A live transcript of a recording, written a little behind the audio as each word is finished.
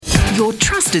your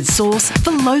trusted source for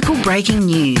local breaking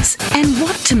news and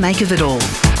what to make of it all.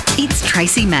 It's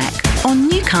Tracy Mack on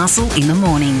Newcastle in the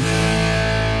Morning.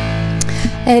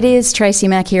 It is Tracy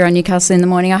Mack here on Newcastle in the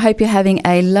Morning. I hope you're having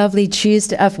a lovely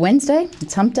Wednesday.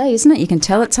 It's hump day, isn't it? You can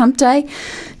tell it's hump day.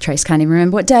 Trace can't even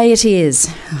remember what day it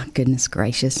is. Oh, goodness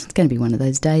gracious. It's going to be one of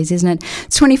those days, isn't it?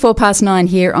 It's 9:24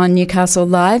 here on Newcastle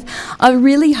Live. I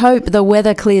really hope the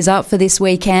weather clears up for this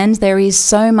weekend. There is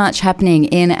so much happening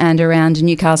in and around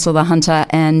Newcastle, the Hunter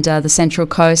and the Central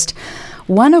Coast.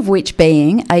 One of which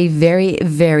being a very,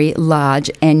 very large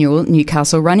annual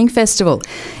Newcastle Running Festival.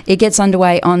 It gets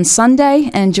underway on Sunday,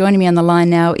 and joining me on the line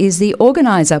now is the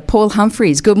organiser, Paul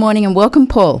Humphreys. Good morning and welcome,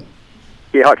 Paul.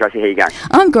 Yeah, hi Tracy, how are you going?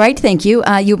 I'm great, thank you.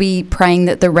 You'll be praying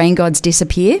that the rain gods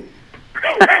disappear?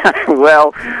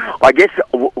 Well, I guess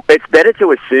it's better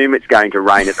to assume it's going to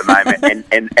rain at the moment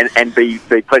and be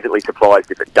pleasantly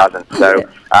surprised if it doesn't. So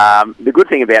the good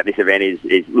thing about this event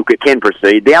is look, it can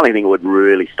proceed. The only thing that would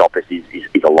really stop us is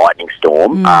a lightning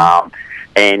storm.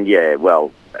 And yeah,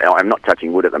 well, I'm not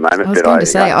touching wood at the moment. I was going to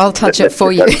say, I'll touch it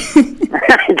for you.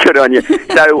 Good on you.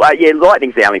 So, yeah,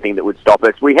 lightning's the only thing that would stop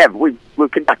us.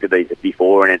 We've conducted these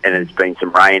before, and it's been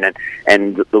some rain.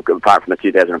 And look, apart from the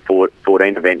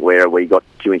 2014 event where we got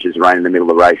 2 inches of rain in the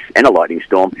middle of the race and a lightning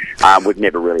storm, we've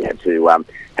never really had to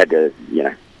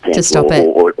cancel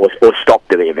or stop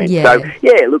to the event. Yeah. So,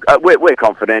 yeah, look, we're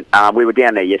confident. We were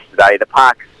down there yesterday. The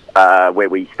parks where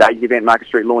we staged the event, Market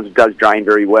Street Lawns, does drain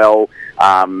very well.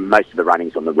 Most of the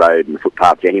running's on the road and the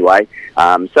footpaths anyway.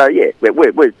 So yeah,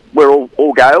 we're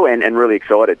all go and really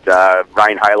excited.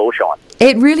 Rain, hail or shine.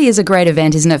 It really is a great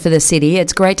event, isn't it, for the city?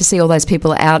 It's great to see all those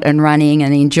people out and running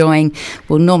and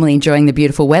normally enjoying the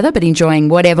beautiful weather, but enjoying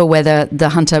whatever weather the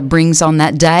Hunter brings on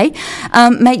that day.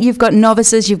 Mate, you've got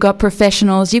novices, you've got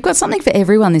professionals, you've got something for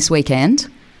everyone this weekend.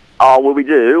 Oh, well, we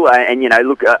do. And,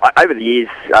 look, over the years,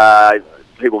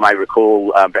 people may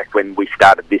recall back when we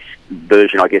started this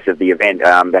version, I guess, of the event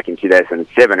back in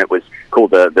 2007. It was called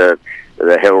the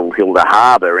Hilda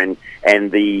Harbour, and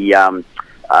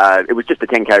it was just a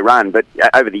 10k run. But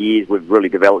over the years, we've really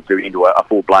developed it into a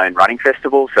full-blown running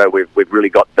festival. So we've really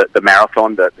got the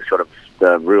marathon,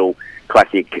 the real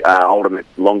classic ultimate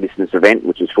long-distance event,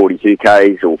 which is 42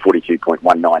 k's or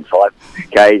 42.195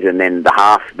 k's, and then the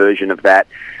half version of that,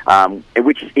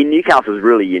 which in Newcastle is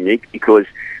really unique because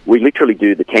we literally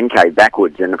do the 10k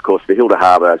backwards, and of course the Hilda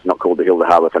Harbour is not called the Hilda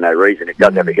Harbour for no reason. It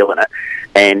does have a hill in it,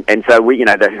 and so we,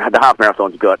 the half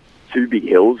marathon's got two big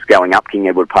hills going up King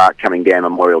Edward Park, coming down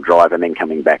Memorial Drive, and then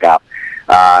coming back up.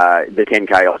 The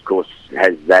 10k, of course,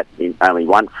 has that only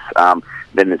once.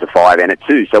 Then there's a 5 and a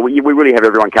 2. So we really have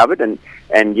everyone covered, and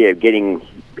yeah, getting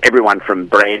everyone from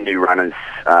brand new runners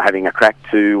having a crack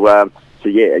to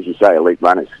yeah, as you say, elite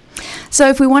runners. So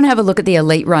if we want to have a look at the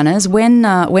elite runners, when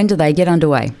do they get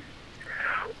underway?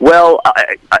 Well,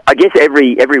 I guess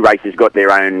every race has got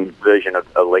their own version of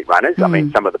elite runners. I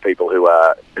mean, some of the people who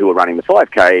are running the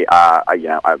 5k are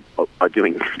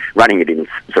running it in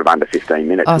sort of under 15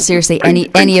 minutes. Oh, seriously,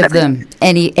 any of them,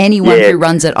 anyone who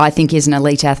runs it, I think is an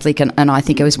elite athlete, and I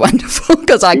think it was wonderful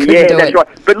because I couldn't do it. Yeah, that's right.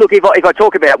 But look, if I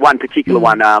talk about one particular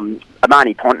one,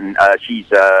 Amani Ponton,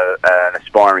 she's an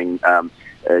aspiring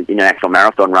international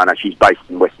marathon runner. She's based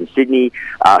in Western Sydney.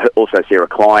 Also Sarah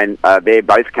Klein. They're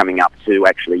both coming up to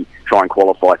actually try and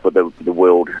qualify for the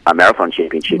World Marathon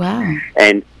Championships. Wow.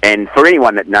 And for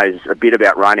anyone that knows a bit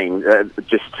about running,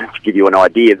 just to give you an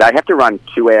idea, they have to run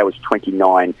 2 hours,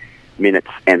 29 minutes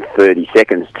and 30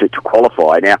 seconds to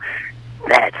qualify. Now,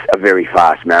 that's a very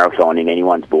fast marathon in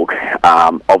anyone's book.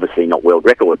 Obviously not world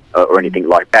record or anything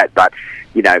like that, but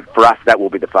for us, that will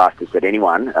be the fastest that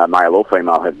anyone, male or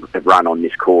female, have run on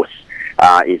this course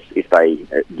if they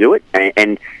do it.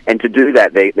 And to do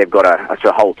that, they've got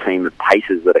a whole team of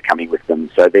pacers that are coming with them.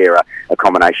 So they're a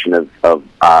combination of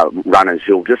runners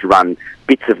who'll just run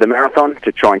bits of the marathon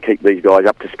to try and keep these guys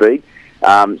up to speed.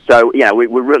 So,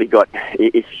 we've really got,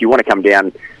 if you want to come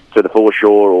down to the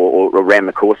foreshore or around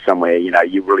the course somewhere,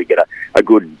 you really get a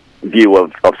good view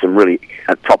of some really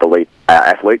top elite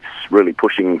athletes really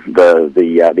pushing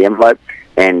the envelope,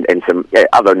 and some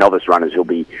other novice runners who'll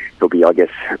be I guess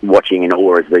watching in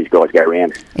awe as these guys go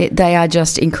around. They are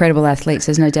just incredible athletes.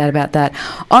 There's no doubt about that.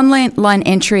 Online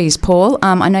entries, Paul.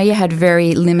 I know you had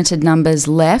very limited numbers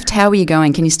left. How are you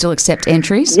going? Can you still accept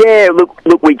entries? Yeah,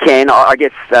 look, we can. I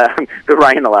guess the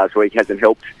rain the last week hasn't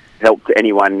helped helped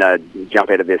anyone jump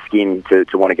out of their skin to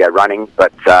want to go running.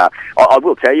 But I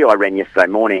will tell you, I ran yesterday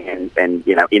morning and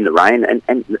in the rain,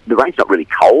 and the rain's not really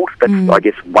cold. That's, I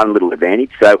guess, one little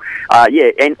advantage. So,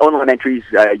 and online entries,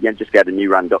 just go to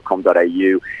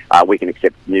newrun.com.au. We can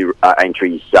accept new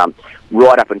entries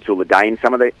right up until the day in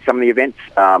some of the events.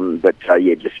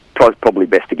 Just probably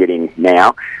best to get in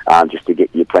now, just to get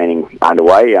your planning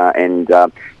underway.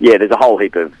 There's a whole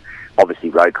heap of obviously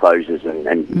road closures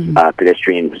and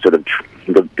pedestrian sort of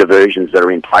diversions that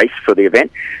are in place for the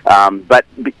event. But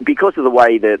because of the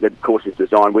way the course is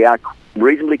designed, we are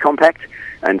reasonably compact.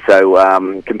 And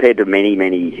so compared to many,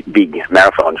 many big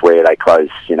marathons where they close,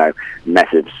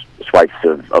 massive swathes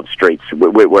of streets,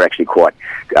 we're actually quite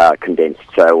condensed.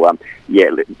 So,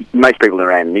 most people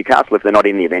around Newcastle, if they're not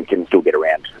in the event, can still get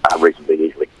around reasonably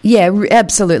easily. Yeah,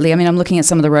 absolutely. I mean, I'm looking at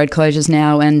some of the road closures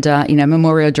now and,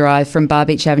 Memorial Drive from Bar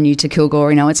Beach Avenue to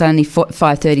Kilgore, it's only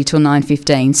 5:30 till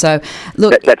 9:15. So,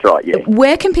 look... That's right, yeah.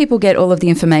 Where can people get all of the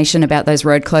information about those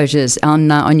road closures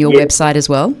on your website as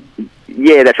well?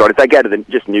 Yeah, that's right. If they go to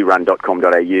just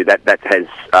newrun.com.au, that has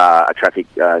a traffic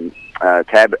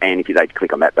tab, and if they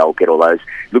click on that, they'll get all those.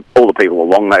 Look, all the people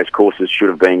along those courses should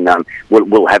have been,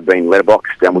 will have been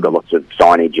letterboxed, and we've got lots of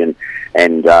signage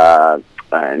and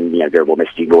variable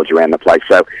messaging boards around the place.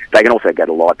 So they can also go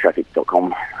to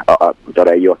livetraffic.com.au,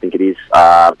 I think it is,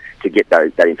 to get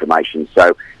that information.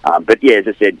 So, as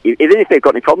I said, even if they've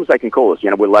got any problems, they can call us.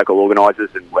 We're local organisers,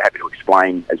 and we're happy to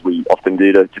explain, as we often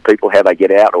do, to people how they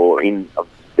get out or in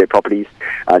their properties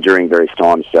during various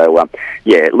times. So,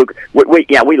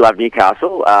 we love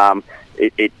Newcastle.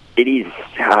 It is,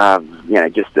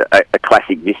 just a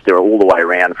classic vista all the way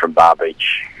around from Bar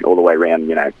Beach, all the way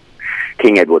around,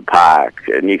 King Edward Park,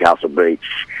 Newcastle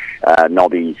Beach,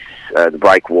 Nobbies, the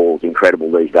break wall's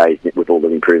incredible these days with all the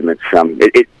improvements.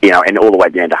 And all the way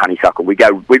down to Honeysuckle. We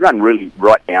run really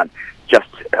right down just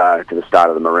to the start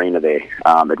of the marina there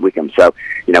at Wickham. So,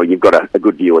 you've got a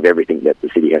good view of everything that the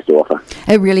city has to offer.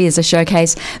 It really is a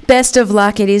showcase. Best of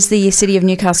luck. It is the City of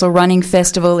Newcastle Running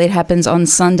Festival. It happens on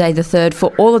Sunday the 3rd.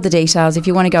 For all of the details, if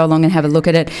you want to go along and have a look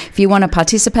at it, if you want to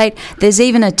participate, there's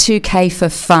even a 2K for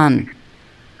fun.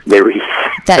 There is.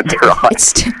 That's right.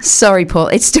 Sorry, Paul.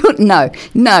 It's still... No.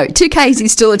 2Ks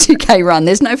is still a 2K run.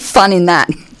 There's no fun in that.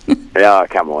 Oh,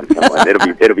 come on.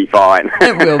 It'll be fine.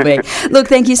 It will be. Look,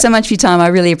 thank you so much for your time. I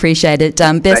really appreciate it.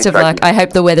 Best of luck. I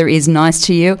hope the weather is nice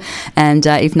to you. And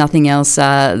if nothing else,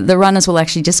 the runners will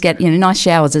actually just get nice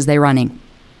showers as they're running.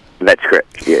 That's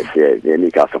correct. Yes, yeah,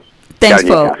 Newcastle. Thanks,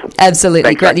 Paul.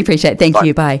 Absolutely. Greatly appreciate it. Thank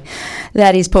you. Bye.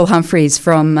 That is Paul Humphreys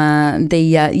from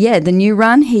the New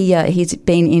Run. He's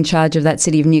been in charge of that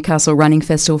City of Newcastle Running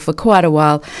Festival for quite a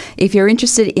while. If you're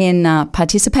interested in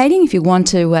participating, if you want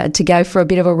to go for a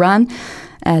bit of a run,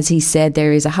 as he said,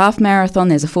 there is a half marathon,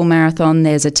 there's a full marathon,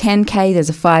 there's a 10K, there's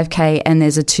a 5K, and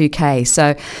there's a 2K.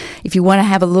 So if you want to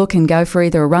have a look and go for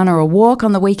either a run or a walk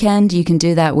on the weekend, you can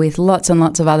do that with lots and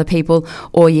lots of other people,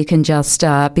 or you can just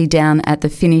be down at the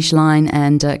finish line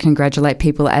and congratulate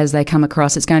people as they come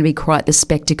across. It's going to be quite the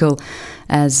spectacle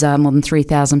as more than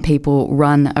 3,000 people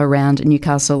run around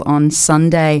Newcastle on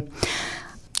Sunday.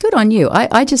 Good on you.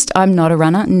 I'm not a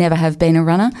runner, never have been a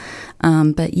runner.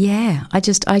 But yeah, I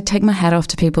take my hat off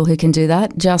to people who can do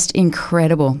that. Just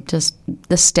incredible. Just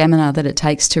the stamina that it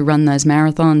takes to run those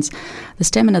marathons, the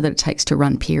stamina that it takes to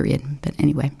run, period. But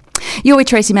anyway, you're with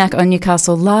Tracy Mack on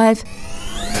Newcastle Live.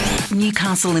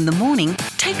 Newcastle in the Morning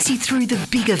takes you through the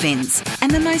big events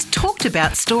and the most talked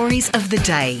about stories of the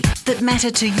day that matter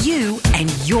to you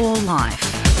and your life.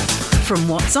 From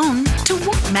what's on to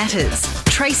what matters,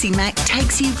 Tracy Mack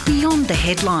takes you beyond the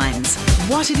headlines,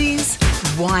 what it is,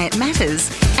 why it matters,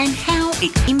 and how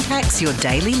it impacts your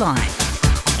daily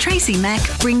life. Tracy Mack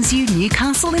brings you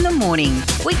Newcastle in the Morning,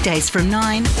 weekdays from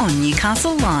 9 on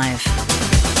Newcastle Live.